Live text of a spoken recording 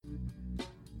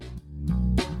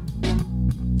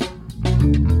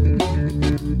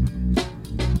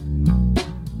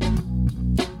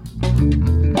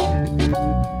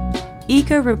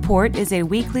ECO Report is a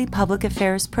weekly public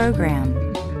affairs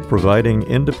program providing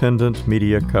independent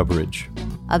media coverage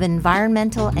of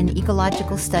environmental and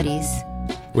ecological studies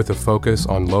with a focus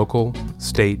on local,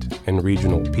 state, and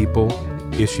regional people,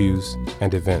 issues,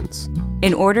 and events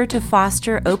in order to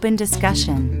foster open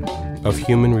discussion of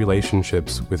human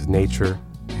relationships with nature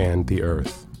and the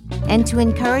earth, and to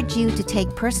encourage you to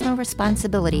take personal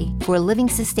responsibility for living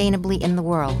sustainably in the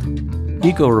world.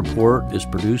 ECO Report is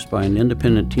produced by an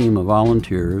independent team of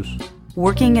volunteers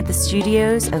working at the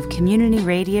studios of Community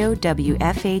Radio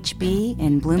WFHB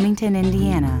in Bloomington,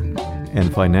 Indiana,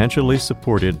 and financially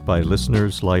supported by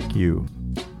listeners like you.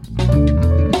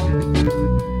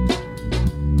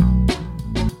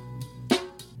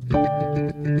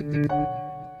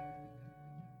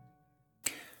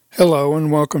 Hello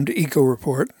and welcome to ECO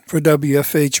Report. For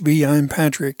WFHB, I'm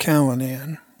Patrick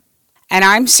Callanan. And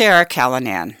I'm Sarah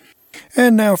Callanan.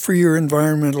 And now for your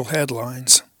environmental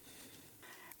headlines.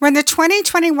 When the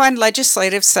 2021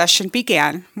 legislative session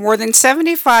began, more than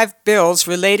 75 bills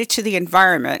related to the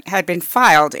environment had been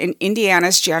filed in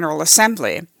Indiana's General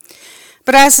Assembly.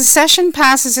 But as the session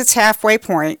passes its halfway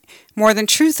point, more than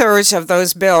two-thirds of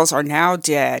those bills are now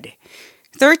dead.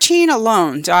 13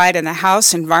 alone died in the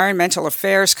House Environmental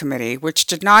Affairs Committee, which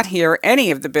did not hear any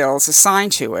of the bills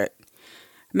assigned to it.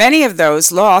 Many of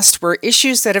those lost were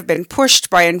issues that have been pushed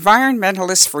by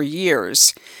environmentalists for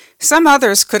years. Some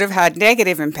others could have had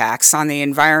negative impacts on the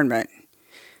environment.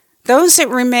 Those that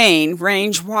remain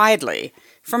range widely,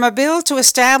 from a bill to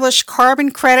establish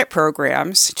carbon credit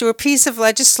programs to a piece of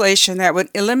legislation that would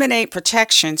eliminate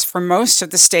protections for most of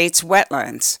the state's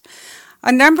wetlands.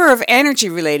 A number of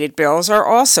energy-related bills are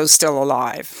also still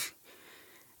alive.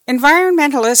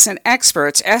 Environmentalists and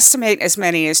experts estimate as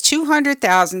many as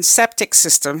 200,000 septic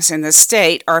systems in the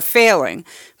state are failing,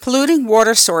 polluting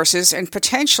water sources and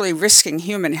potentially risking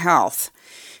human health.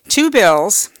 Two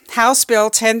bills, House Bill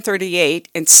 1038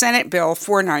 and Senate Bill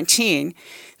 419,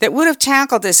 that would have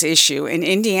tackled this issue in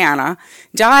Indiana,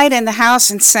 died in the House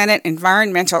and Senate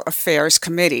Environmental Affairs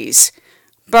Committees.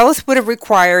 Both would have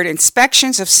required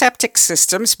inspections of septic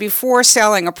systems before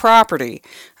selling a property,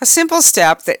 a simple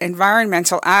step that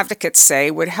environmental advocates say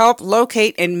would help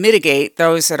locate and mitigate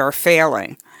those that are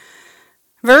failing.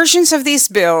 Versions of these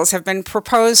bills have been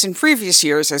proposed in previous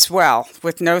years as well,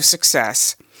 with no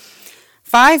success.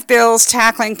 5 bills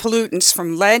tackling pollutants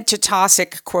from lead to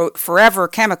toxic, quote, forever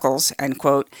chemicals, end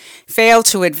quote, failed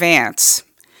to advance.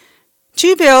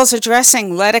 2 bills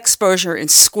addressing lead exposure in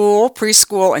school,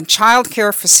 preschool, and child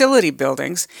care facility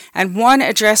buildings, and 1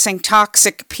 addressing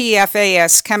toxic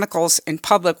PFAS chemicals in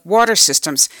public water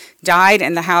systems died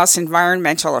in the House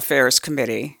Environmental Affairs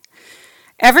Committee.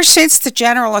 Ever since the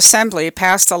General Assembly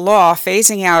passed a law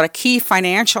phasing out a key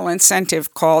financial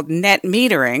incentive called net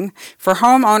metering for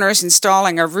homeowners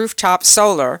installing a rooftop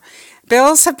solar,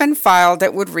 bills have been filed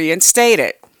that would reinstate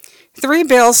it. 3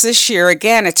 bills this year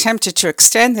again attempted to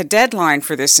extend the deadline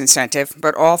for this incentive,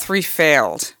 but all 3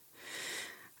 failed.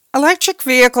 Electric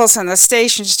vehicles and the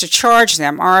stations to charge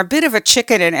them are a bit of a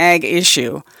chicken and egg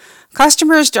issue.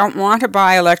 Customers don't want to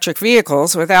buy electric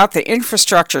vehicles without the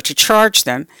infrastructure to charge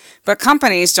them, but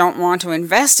companies don't want to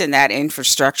invest in that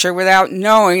infrastructure without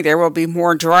knowing there will be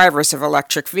more drivers of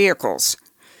electric vehicles.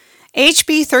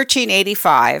 HB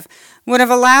 1385 would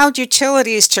have allowed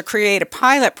utilities to create a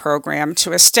pilot program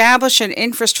to establish an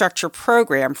infrastructure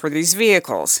program for these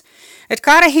vehicles. It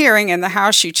got a hearing in the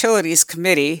House Utilities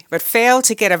Committee, but failed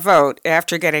to get a vote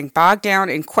after getting bogged down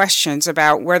in questions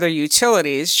about whether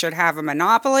utilities should have a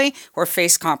monopoly or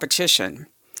face competition.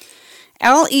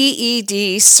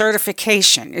 LEED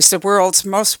certification is the world's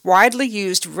most widely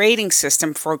used rating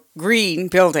system for green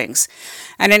buildings,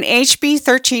 and an HB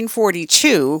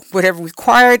 1342 would have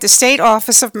required the State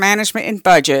Office of Management and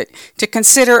Budget to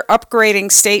consider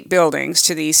upgrading state buildings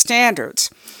to these standards.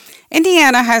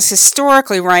 Indiana has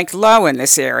historically ranked low in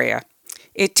this area.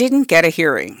 It didn't get a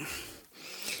hearing.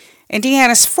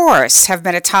 Indiana's forests have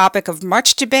been a topic of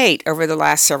much debate over the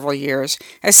last several years,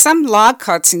 as some log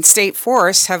cuts in state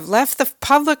forests have left the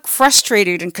public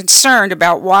frustrated and concerned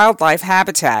about wildlife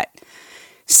habitat.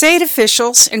 State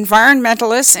officials,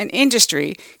 environmentalists, and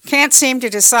industry can't seem to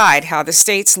decide how the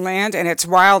state's land and its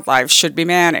wildlife should be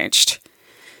managed.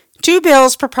 2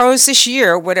 bills proposed this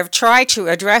year would have tried to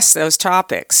address those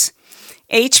topics.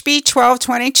 HB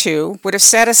 1222 would have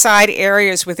set aside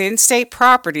areas within state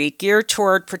property geared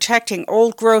toward protecting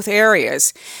old-growth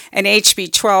areas, and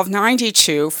HB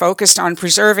 1292 focused on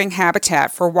preserving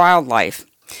habitat for wildlife.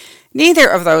 Neither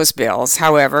of those bills,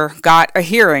 however, got a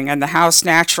hearing in the House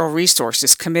Natural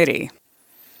Resources Committee.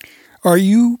 Are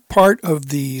you part of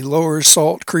the Lower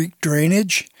Salt Creek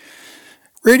drainage?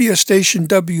 Radio station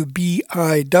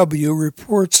WBIW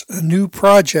reports a new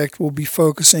project will be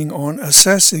focusing on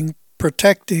assessing,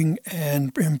 protecting,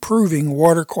 and improving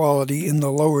water quality in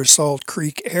the Lower Salt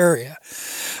Creek area.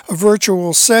 A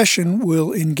virtual session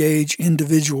will engage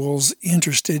individuals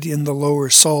interested in the Lower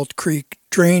Salt Creek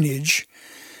drainage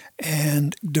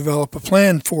and develop a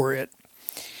plan for it.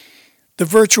 The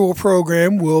virtual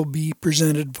program will be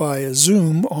presented via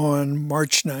Zoom on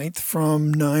March 9th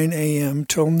from 9 a.m.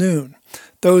 till noon.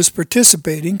 Those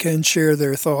participating can share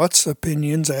their thoughts,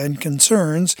 opinions, and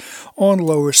concerns on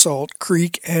Lower Salt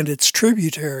Creek and its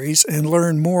tributaries and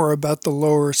learn more about the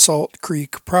Lower Salt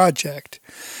Creek project.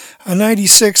 A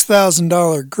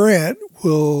 $96,000 grant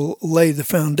will lay the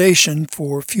foundation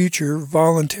for future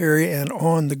voluntary and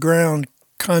on-the-ground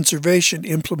conservation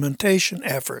implementation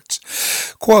efforts.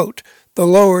 Quote, "The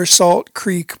Lower Salt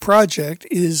Creek project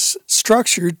is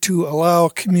structured to allow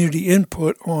community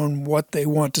input on what they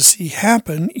want to see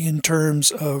happen in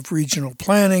terms of regional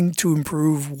planning to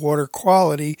improve water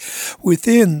quality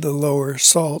within the Lower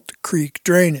Salt Creek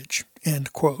drainage,"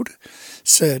 end quote,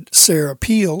 said Sarah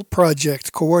Peel,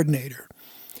 project coordinator.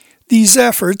 These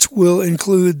efforts will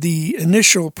include the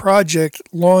initial project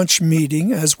launch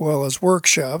meeting as well as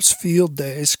workshops, field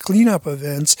days, cleanup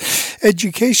events,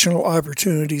 educational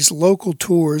opportunities, local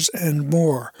tours, and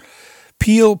more.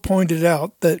 Peel pointed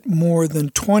out that more than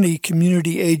 20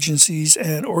 community agencies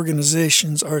and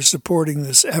organizations are supporting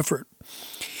this effort.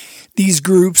 These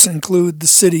groups include the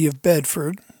City of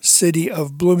Bedford, City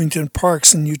of Bloomington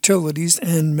Parks and Utilities,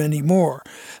 and many more.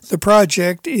 The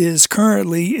project is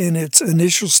currently in its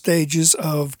initial stages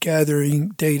of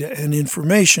gathering data and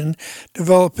information,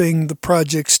 developing the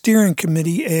project steering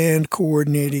committee, and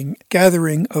coordinating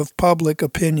gathering of public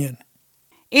opinion.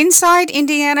 Inside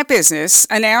Indiana Business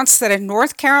announced that a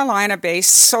North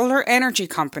Carolina-based solar energy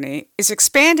company is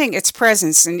expanding its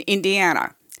presence in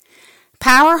Indiana.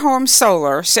 Power Home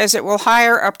Solar says it will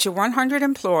hire up to 100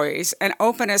 employees and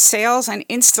open a sales and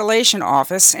installation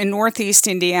office in Northeast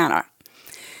Indiana.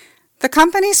 The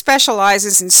company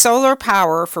specializes in solar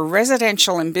power for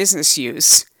residential and business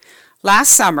use.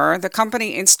 Last summer, the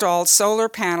company installed solar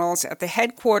panels at the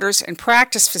headquarters and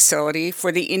practice facility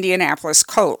for the Indianapolis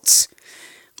Colts.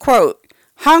 Quote,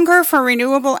 "Hunger for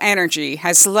renewable energy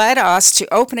has led us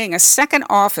to opening a second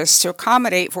office to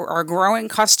accommodate for our growing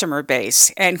customer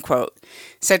base," end quote,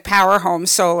 said Power Home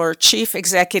Solar Chief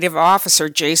Executive Officer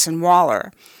Jason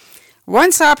Waller.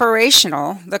 Once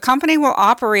operational, the company will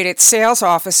operate its sales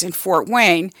office in Fort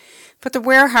Wayne, but the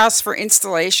warehouse for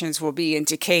installations will be in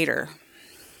Decatur.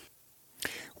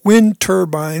 Wind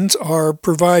turbines are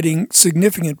providing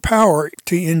significant power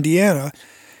to Indiana,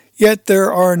 yet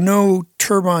there are no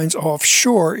turbines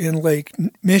offshore in Lake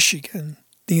Michigan.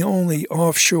 The only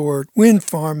offshore wind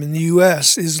farm in the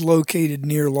U.S. is located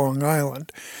near Long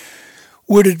Island.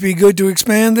 Would it be good to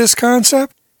expand this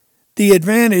concept? The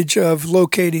advantage of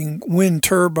locating wind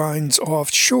turbines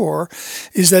offshore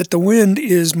is that the wind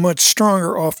is much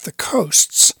stronger off the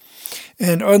coasts.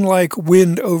 And unlike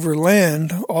wind over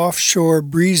land, offshore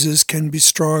breezes can be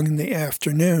strong in the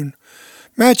afternoon,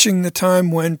 matching the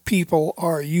time when people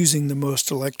are using the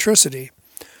most electricity.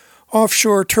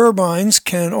 Offshore turbines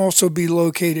can also be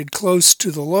located close to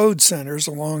the load centers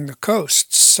along the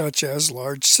coasts, such as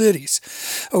large cities,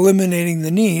 eliminating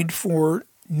the need for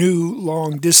new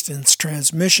long-distance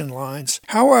transmission lines.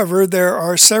 However, there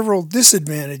are several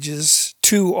disadvantages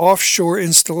to offshore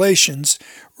installations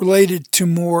related to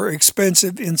more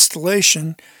expensive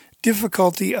installation,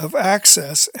 difficulty of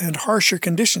access, and harsher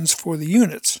conditions for the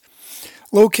units.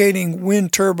 Locating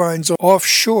wind turbines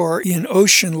offshore in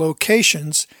ocean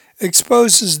locations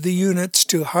exposes the units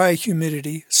to high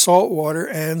humidity, saltwater,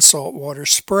 and saltwater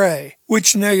spray,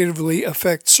 which negatively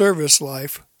affect service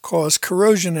life, cause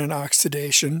corrosion and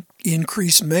oxidation,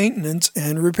 increase maintenance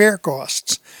and repair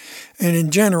costs, and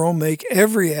in general make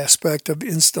every aspect of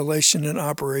installation and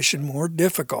operation more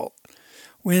difficult.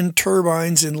 Wind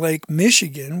turbines in Lake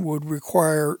Michigan would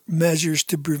require measures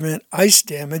to prevent ice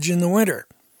damage in the winter.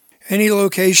 Any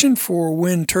location for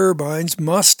wind turbines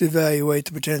must evaluate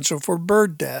the potential for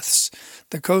bird deaths.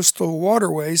 The coastal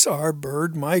waterways are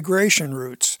bird migration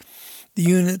routes. The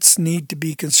units need to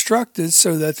be constructed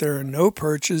so that there are no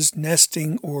perches,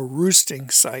 nesting, or roosting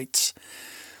sites.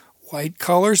 White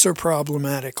colors are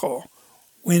problematical.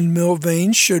 Windmill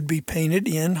vanes should be painted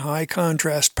in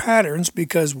high-contrast patterns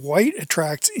because white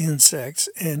attracts insects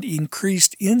and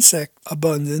increased insect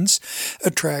abundance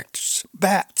attracts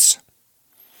bats.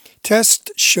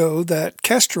 Tests show that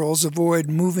kestrels avoid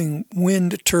moving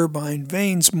wind turbine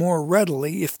vanes more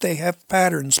readily if they have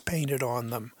patterns painted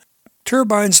on them.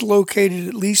 Turbines located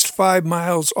at least 5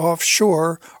 miles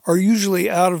offshore are usually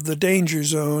out of the danger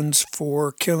zones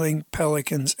for killing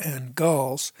pelicans and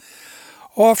gulls.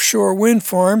 Offshore wind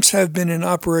farms have been in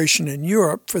operation in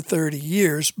Europe for 30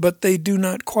 years, but they do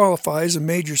not qualify as a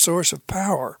major source of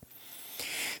power.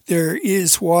 There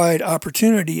is wide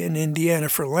opportunity in Indiana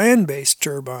for land-based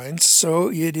turbines, so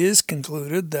it is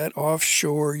concluded that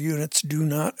offshore units do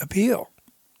not appeal.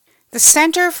 The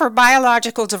Center for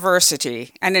Biological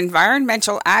Diversity, an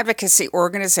environmental advocacy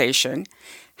organization,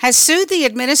 has sued the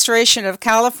administration of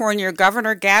California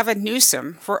Governor Gavin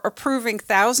Newsom for approving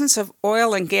thousands of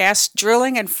oil and gas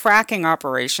drilling and fracking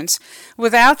operations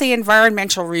without the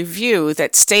environmental review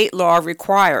that state law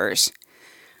requires.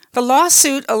 The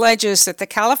lawsuit alleges that the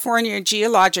California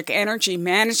Geologic Energy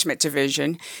Management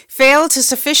Division failed to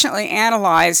sufficiently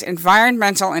analyze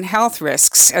environmental and health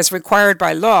risks as required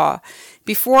by law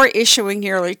before issuing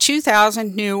nearly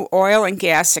 2,000 new oil and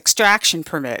gas extraction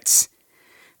permits.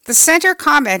 The center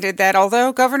commented that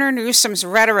although Governor Newsom's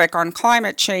rhetoric on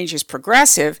climate change is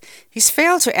progressive, he's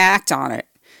failed to act on it.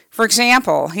 For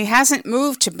example, he hasn't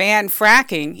moved to ban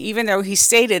fracking, even though he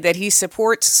stated that he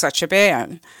supports such a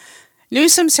ban.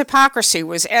 Newsom's hypocrisy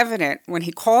was evident when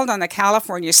he called on the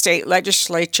California state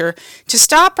legislature to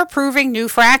stop approving new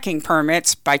fracking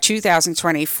permits by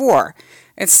 2024,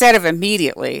 instead of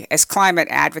immediately, as climate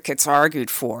advocates argued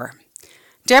for.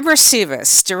 Deborah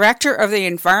Sivas, director of the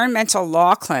Environmental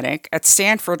Law Clinic at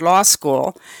Stanford Law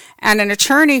School and an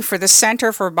attorney for the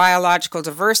Center for Biological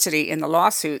Diversity in the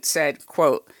lawsuit, said,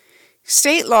 quote,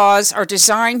 "State laws are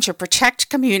designed to protect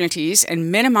communities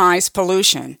and minimize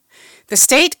pollution. The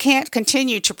state can't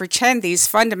continue to pretend these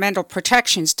fundamental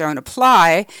protections don't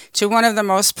apply to one of the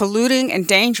most polluting and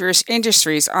dangerous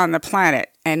industries on the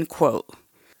planet," end quote.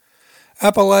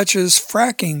 Appalachia's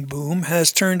fracking boom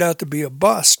has turned out to be a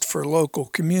bust for local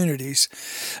communities.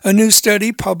 A new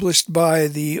study published by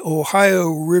the Ohio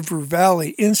River Valley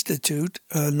Institute,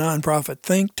 a nonprofit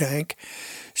think tank,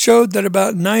 showed that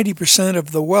about 90% of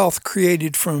the wealth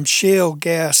created from shale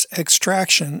gas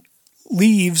extraction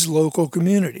leaves local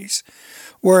communities,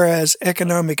 whereas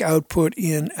economic output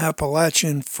in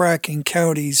Appalachian fracking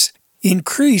counties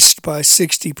increased by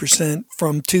 60%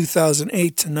 from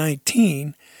 2008 to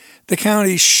 19. The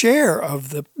county's share of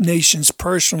the nation's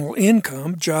personal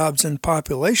income, jobs, and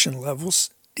population levels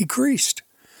decreased.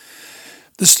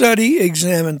 The study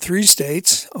examined 3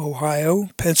 states, Ohio,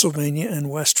 Pennsylvania, and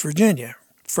West Virginia.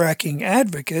 Fracking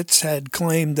advocates had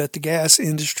claimed that the gas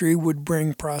industry would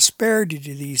bring prosperity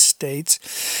to these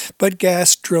states, but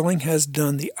gas drilling has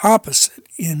done the opposite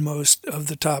in most of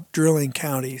the top drilling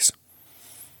counties.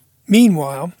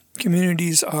 Meanwhile,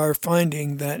 communities are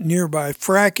finding that nearby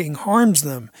fracking harms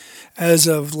them. As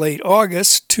of late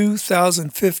August,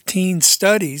 2015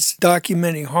 studies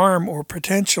documenting harm or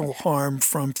potential harm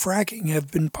from fracking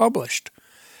have been published.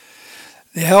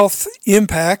 The health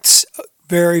impacts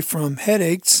vary from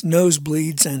headaches,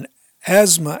 nosebleeds, and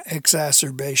asthma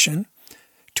exacerbation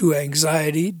to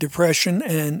anxiety, depression,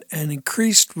 and an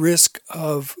increased risk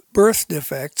of birth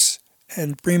defects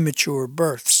and premature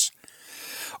births.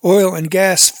 Oil and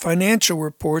gas financial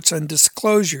reports and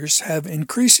disclosures have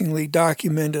increasingly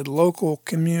documented local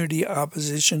community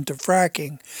opposition to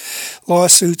fracking.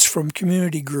 Lawsuits from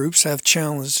community groups have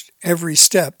challenged every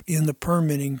step in the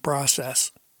permitting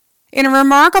process. In a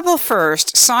remarkable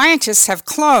first, scientists have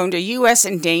cloned a U.S.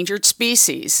 endangered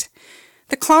species.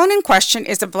 The clone in question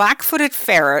is a black-footed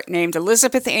ferret named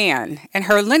Elizabeth Ann, and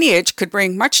her lineage could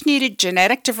bring much-needed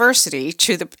genetic diversity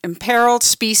to the imperiled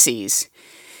species.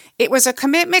 It was a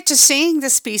commitment to seeing the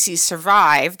species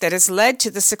survive that has led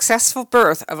to the successful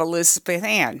birth of Elizabeth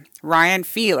Ann. Ryan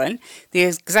Phelan, the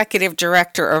executive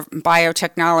director of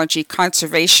biotechnology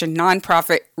conservation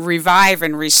nonprofit Revive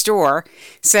and Restore,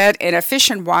 said in a Fish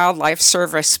and Wildlife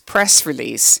Service press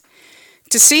release,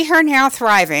 "To see her now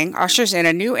thriving ushers in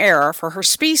a new era for her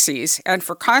species and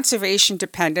for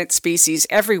conservation-dependent species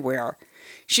everywhere.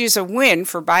 She is a win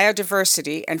for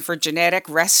biodiversity and for genetic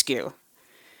rescue."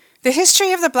 The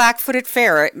history of the black-footed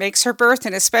ferret makes her birth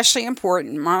an especially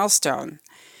important milestone.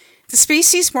 The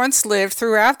species once lived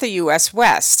throughout the U.S.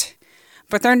 West,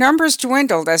 but their numbers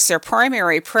dwindled as their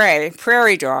primary prey,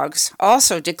 prairie dogs,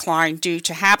 also declined due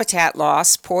to habitat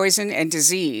loss, poison, and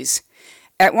disease.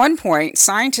 At one point,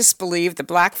 scientists believed the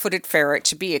black-footed ferret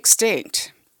to be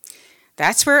extinct.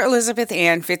 That's where Elizabeth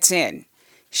Ann fits in.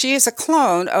 She is a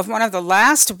clone of one of the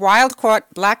last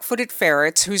wild-caught black-footed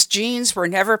ferrets whose genes were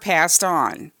never passed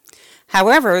on.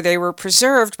 However, they were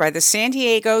preserved by the San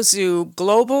Diego Zoo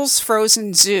Global's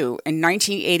Frozen Zoo in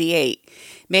 1988,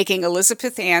 making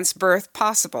Elizabeth Ann's birth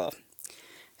possible.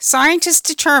 Scientists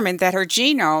determined that her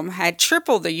genome had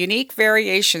triple the unique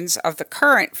variations of the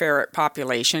current ferret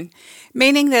population,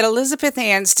 meaning that Elizabeth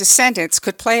Ann's descendants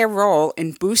could play a role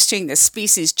in boosting the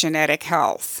species' genetic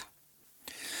health.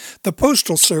 The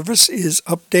Postal Service is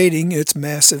updating its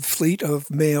massive fleet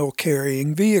of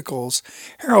mail-carrying vehicles,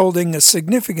 heralding a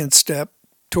significant step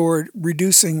toward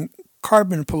reducing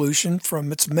carbon pollution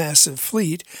from its massive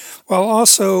fleet, while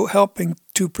also helping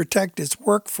to protect its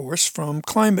workforce from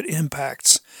climate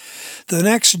impacts. The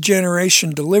next generation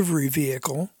delivery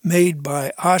vehicle, made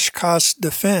by Oshkosh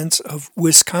Defense of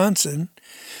Wisconsin,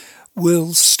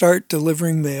 will start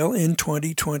delivering mail in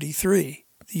 2023,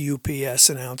 the UPS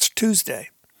announced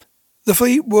Tuesday. The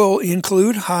fleet will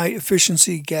include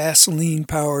high-efficiency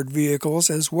gasoline-powered vehicles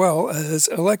as well as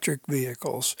electric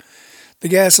vehicles. The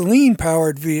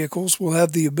gasoline-powered vehicles will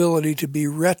have the ability to be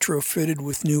retrofitted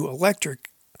with new electric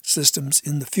systems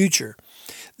in the future.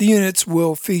 The units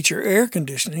will feature air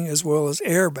conditioning as well as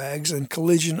airbags and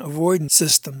collision avoidance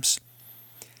systems.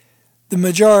 The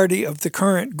majority of the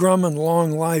current Grumman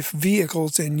long-life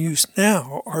vehicles in use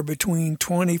now are between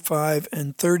 25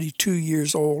 and 32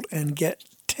 years old and get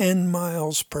 10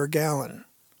 miles per gallon.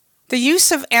 The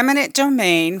use of eminent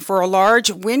domain for a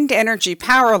large wind energy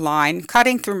power line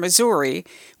cutting through Missouri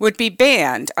would be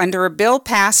banned under a bill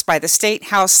passed by the State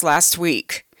House last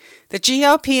week. The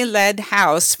GOP-led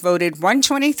House voted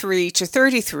 123 to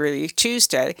 33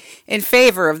 Tuesday in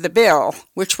favor of the bill,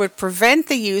 which would prevent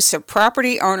the use of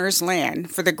property owners' land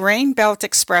for the Grain Belt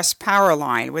Express power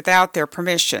line without their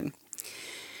permission.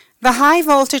 The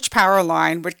high-voltage power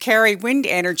line would carry wind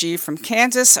energy from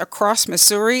Kansas across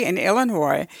Missouri and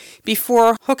Illinois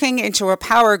before hooking into a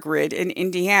power grid in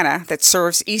Indiana that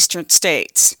serves eastern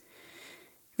states.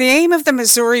 The aim of the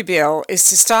Missouri bill is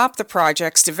to stop the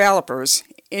project's developers,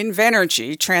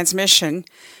 Invenergy Transmission,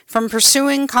 from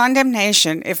pursuing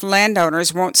condemnation if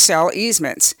landowners won't sell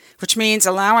easements, which means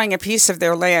allowing a piece of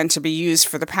their land to be used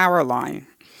for the power line.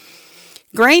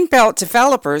 Grain Belt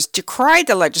developers decried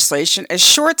the legislation as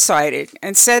short-sighted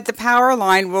and said the power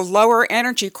line will lower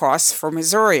energy costs for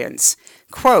Missourians.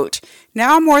 Quote,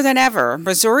 "Now more than ever,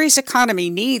 Missouri's economy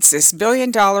needs this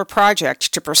billion-dollar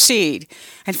project to proceed,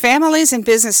 and families and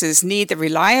businesses need the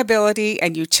reliability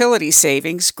and utility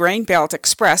savings Grain Belt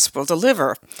Express will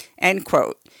deliver," end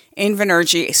quote,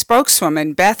 Invenergy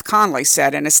spokeswoman Beth Conley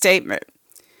said in a statement.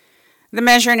 The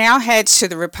measure now heads to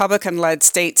the Republican-led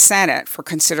state Senate for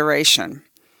consideration.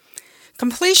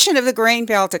 Completion of the Grain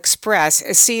Belt Express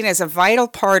is seen as a vital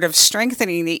part of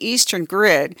strengthening the eastern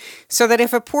grid so that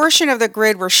if a portion of the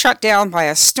grid were shut down by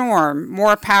a storm,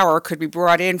 more power could be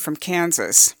brought in from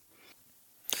Kansas.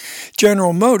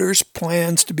 General Motors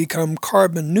plans to become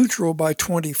carbon neutral by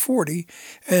 2040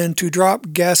 and to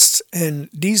drop gas and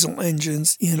diesel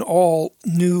engines in all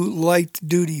new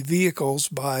light-duty vehicles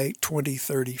by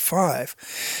 2035.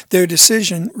 Their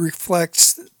decision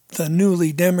reflects the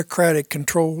newly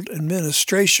Democratic-controlled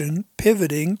administration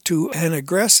pivoting to an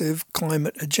aggressive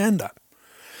climate agenda.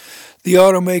 The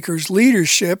automaker's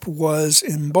leadership was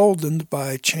emboldened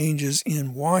by changes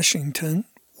in Washington,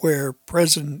 where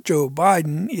President Joe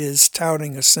Biden is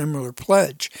touting a similar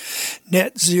pledge,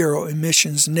 net zero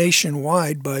emissions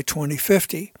nationwide by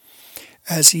 2050,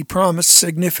 as he promised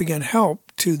significant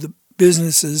help to the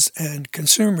businesses and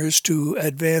consumers to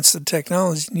advance the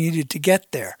technology needed to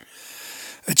get there.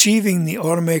 Achieving the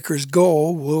automaker's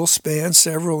goal will span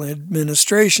several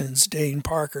administrations, Dane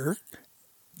Parker,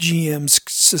 GM's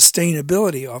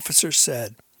sustainability officer,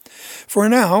 said. For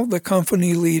now, the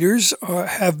company leaders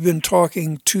have been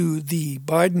talking to the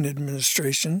Biden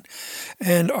administration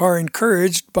and are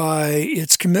encouraged by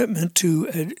its commitment to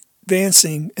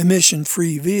advancing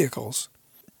emission-free vehicles.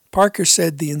 Parker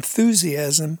said the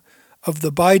enthusiasm of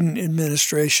the Biden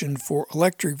administration for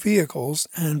electric vehicles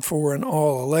and for an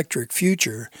all-electric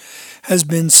future has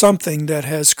been something that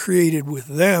has created with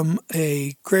them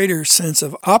a greater sense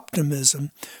of optimism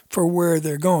for where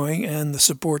they're going and the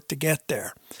support to get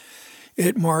there.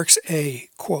 It marks a,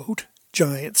 quote,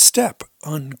 giant step,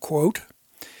 unquote,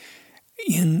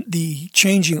 in the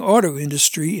changing auto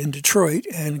industry in Detroit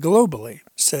and globally,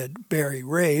 said Barry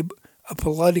Rabe, a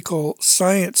political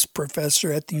science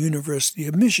professor at the University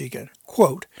of Michigan.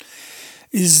 Quote,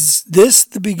 "Is this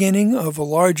the beginning of a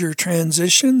larger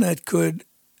transition that could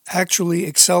actually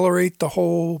accelerate the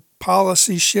whole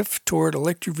policy shift toward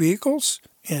electric vehicles?"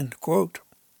 End quote.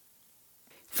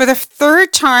 For the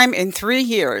third time in 3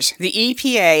 years, the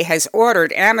EPA has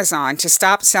ordered Amazon to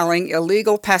stop selling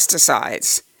illegal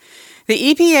pesticides.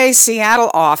 The EPA's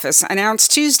Seattle office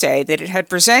announced Tuesday that it had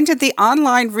presented the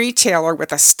online retailer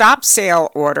with a stop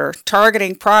sale order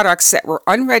targeting products that were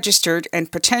unregistered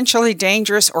and potentially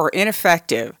dangerous or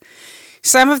ineffective.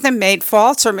 Some of them made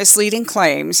false or misleading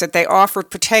claims that they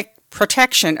offered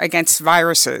protection against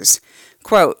viruses.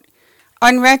 Quote,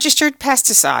 unregistered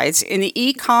pesticides in the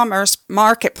e-commerce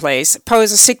marketplace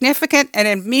pose a significant and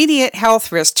immediate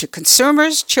health risk to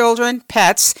consumers, children,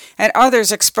 pets, and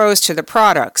others exposed to the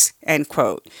products, end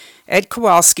quote. Ed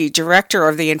Kowalski, director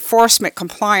of the Enforcement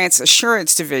Compliance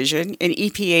Assurance Division in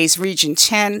EPA's Region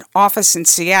 10 office in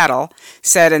Seattle,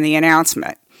 said in the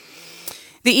announcement.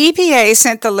 The EPA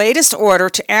sent the latest order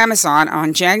to Amazon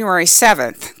on January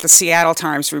 7th, the Seattle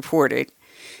Times reported.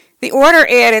 The order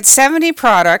added 70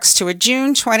 products to a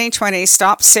June 2020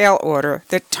 stop sale order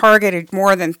that targeted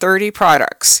more than 30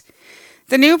 products.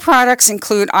 The new products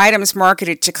include items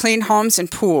marketed to clean homes and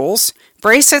pools,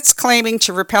 bracelets claiming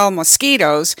to repel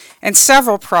mosquitoes, and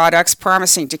several products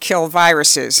promising to kill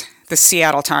viruses, the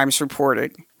Seattle Times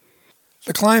reported.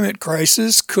 The climate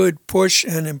crisis could push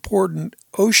an important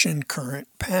ocean current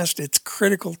past its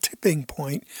critical tipping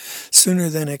point sooner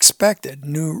than expected,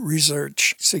 new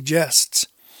research suggests.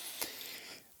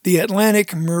 The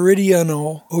Atlantic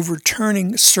meridional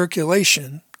overturning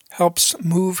circulation helps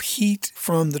move heat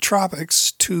from the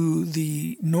tropics to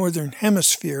the northern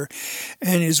hemisphere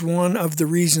and is one of the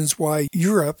reasons why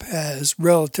Europe has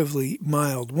relatively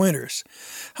mild winters.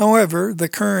 However, the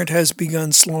current has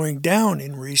begun slowing down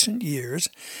in recent years,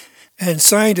 and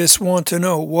scientists want to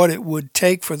know what it would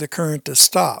take for the current to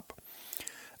stop.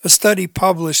 A study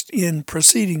published in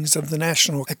Proceedings of the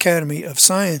National Academy of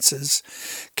Sciences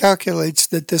calculates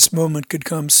that this moment could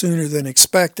come sooner than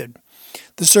expected.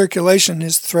 The circulation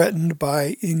is threatened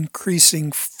by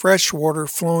increasing fresh water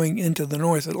flowing into the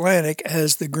North Atlantic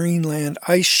as the Greenland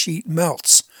ice sheet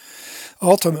melts.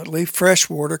 Ultimately,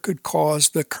 fresh water could cause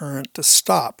the current to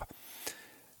stop.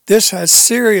 This has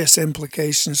serious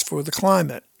implications for the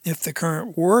climate. If the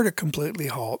current were to completely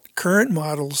halt, current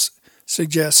models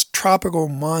suggest tropical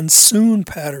monsoon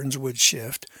patterns would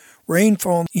shift,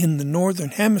 rainfall in the northern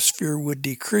hemisphere would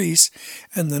decrease,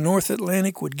 and the North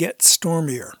Atlantic would get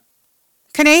stormier.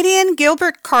 Canadian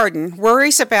Gilbert Carden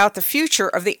worries about the future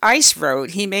of the ice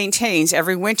road he maintains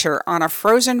every winter on a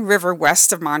frozen river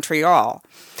west of Montreal.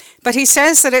 But he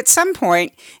says that at some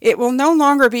point it will no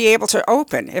longer be able to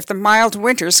open if the mild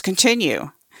winters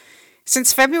continue.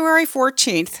 Since February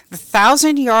 14th, the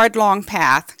 1,000-yard-long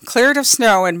path, cleared of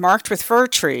snow and marked with fir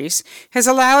trees, has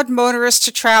allowed motorists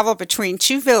to travel between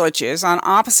two villages on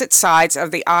opposite sides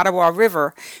of the Ottawa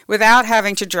River without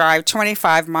having to drive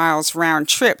 25 miles round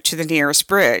trip to the nearest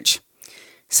bridge.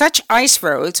 Such ice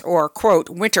roads, or, quote,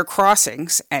 winter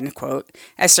crossings, end quote,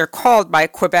 as they're called by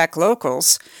Quebec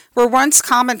locals, were once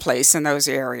commonplace in those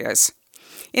areas.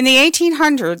 In the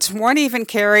 1800s, one even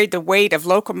carried the weight of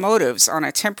locomotives on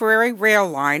a temporary rail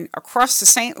line across the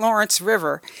St. Lawrence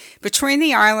River between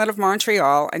the island of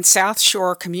Montreal and South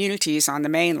Shore communities on the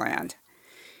mainland.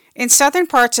 In southern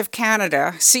parts of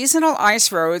Canada, seasonal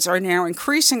ice roads are now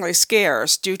increasingly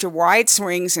scarce due to wide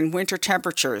swings in winter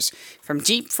temperatures, from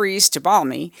deep freeze to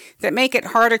balmy, that make it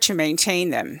harder to maintain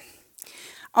them.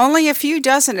 Only a few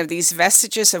dozen of these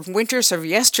vestiges of winters of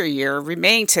yesteryear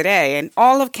remain today in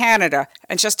all of Canada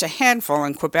and just a handful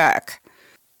in Quebec.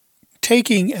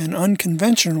 Taking an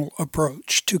unconventional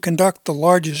approach to conduct the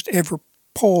largest ever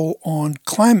poll on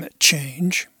climate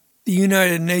change, the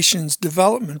United Nations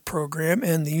Development Program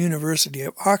and the University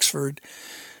of Oxford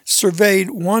surveyed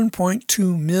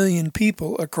 1.2 million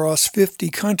people across 50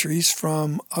 countries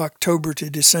from October to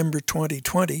December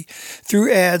 2020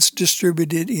 through ads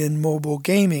distributed in mobile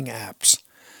gaming apps.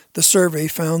 The survey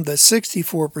found that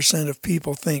 64% of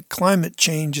people think climate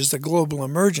change is a global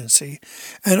emergency,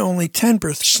 and only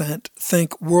 10%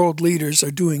 think world leaders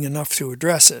are doing enough to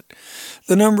address it.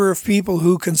 The number of people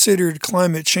who considered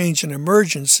climate change an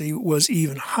emergency was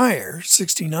even higher,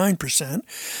 69%,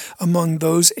 among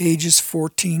those ages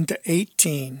 14 to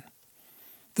 18.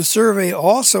 The survey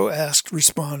also asked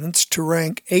respondents to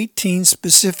rank 18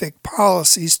 specific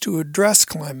policies to address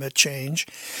climate change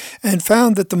and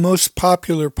found that the most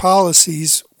popular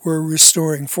policies were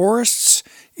restoring forests,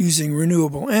 using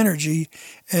renewable energy,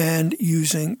 and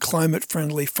using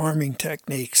climate-friendly farming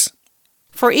techniques.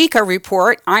 For Eco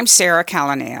Report, I'm Sarah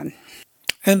Callanan.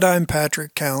 And I'm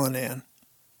Patrick Callanan.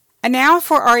 And now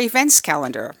for our events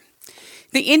calendar.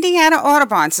 The Indiana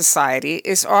Audubon Society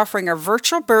is offering a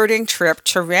virtual birding trip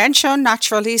to Rancho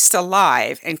Naturalista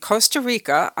Live in Costa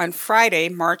Rica on Friday,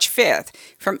 March 5th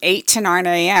from 8 to 9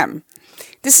 a.m.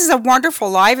 This is a wonderful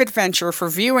live adventure for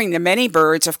viewing the many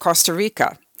birds of Costa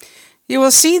Rica. You will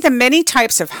see the many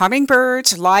types of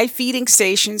hummingbirds, live feeding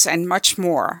stations, and much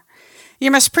more.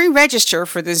 You must pre-register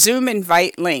for the Zoom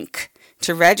invite link.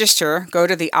 To register, go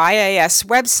to the IAS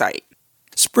website.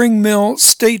 Spring Mill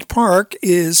State Park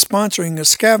is sponsoring a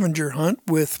scavenger hunt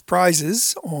with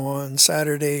prizes on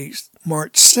Saturday,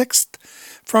 March 6th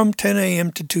from 10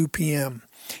 a.m. to 2 p.m.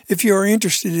 If you are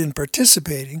interested in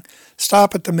participating,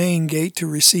 stop at the main gate to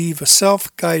receive a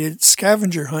self-guided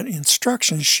scavenger hunt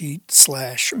instruction sheet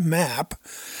 /map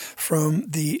from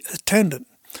the attendant.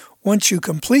 Once you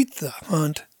complete the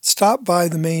hunt, stop by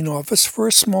the main office for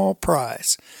a small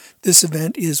prize. This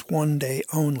event is one day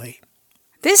only.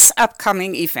 This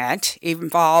upcoming event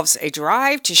involves a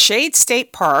drive to Shade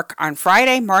State Park on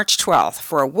Friday, March 12th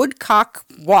for a woodcock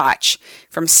watch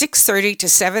from 6:30 to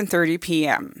 7:30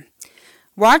 p.m.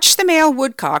 Watch the male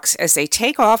woodcocks as they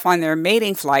take off on their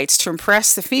mating flights to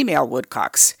impress the female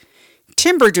woodcocks.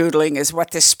 Timber doodling is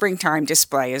what this springtime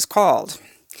display is called.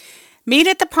 Meet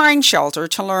at the Pine Shelter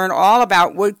to learn all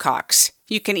about woodcocks.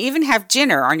 You can even have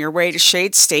dinner on your way to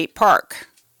Shade State Park.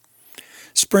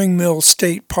 Spring Mill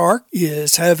State Park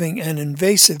is having an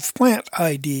invasive plant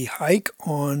ID hike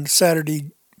on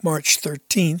Saturday, March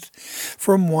 13th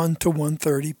from 1 to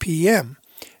 1:30 p.m.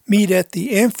 Meet at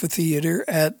the amphitheater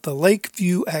at the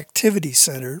Lakeview Activity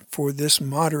Center for this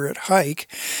moderate hike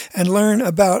and learn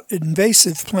about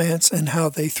invasive plants and how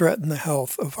they threaten the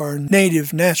health of our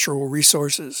native natural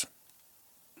resources.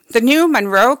 The new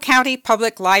Monroe County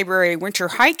Public Library Winter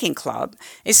Hiking Club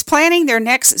is planning their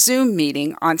next Zoom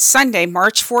meeting on Sunday,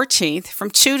 March 14th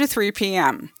from 2 to 3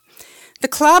 p.m. The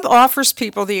club offers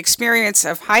people the experience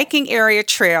of hiking area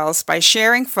trails by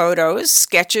sharing photos,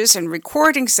 sketches, and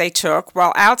recordings they took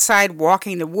while outside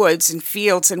walking the woods and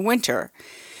fields in winter.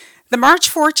 The March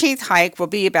 14th hike will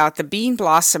be about the Bean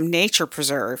Blossom Nature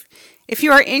Preserve. If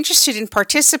you are interested in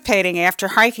participating after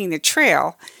hiking the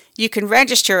trail, you can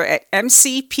register at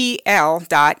mcpl.info.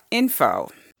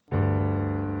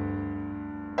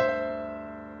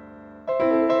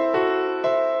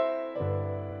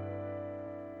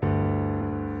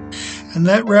 And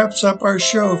that wraps up our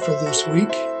show for this week.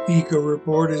 Eco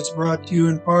Report is brought to you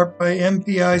in part by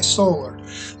MPI Solar,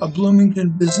 a Bloomington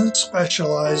business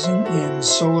specializing in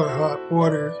solar hot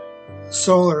water,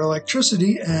 solar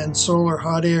electricity, and solar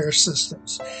hot air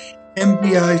systems.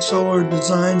 MPI Solar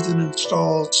designs and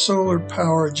installs solar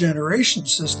power generation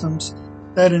systems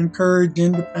that encourage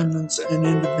independence and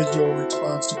individual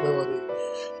responsibility.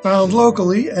 Found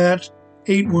locally at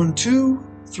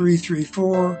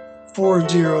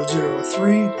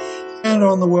 812-334-4003 and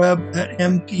on the web at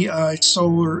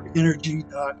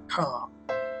mpisolarenergy.com.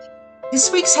 This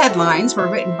week's headlines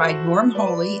were written by Norm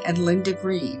Holy and Linda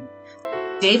Green.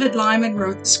 David Lyman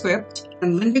wrote the script,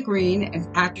 and Linda Green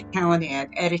and Patrick Callanan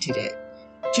edited it.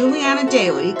 Juliana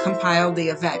Daly compiled the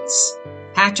events.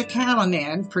 Patrick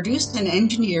Callanan produced and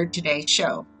engineered today's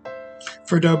show.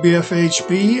 For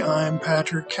WFHB, I'm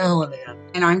Patrick Callanan.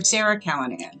 And I'm Sarah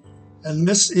Callanan. And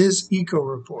this is Eco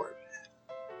Report.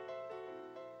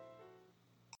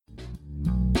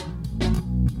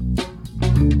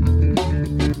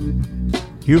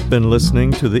 You've been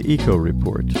listening to the Eco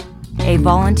Report, a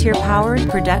volunteer-powered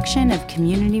production of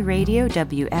Community Radio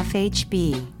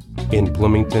WFHB in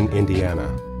Bloomington, Indiana.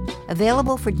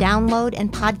 Available for download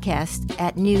and podcast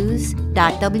at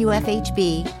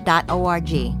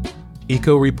news.wfhb.org.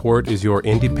 Eco Report is your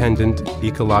independent,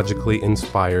 ecologically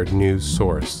inspired news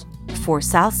source for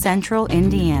South Central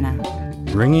Indiana,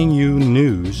 bringing you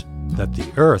news that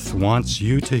the Earth wants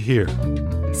you to hear.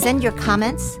 Send your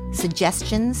comments,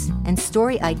 suggestions, and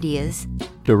story ideas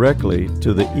directly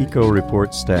to the Eco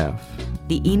Report staff.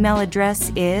 The email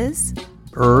address is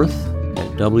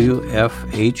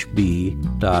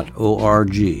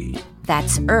earth@wfhb.org.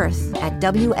 That's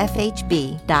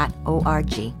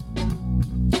earth@wfhb.org.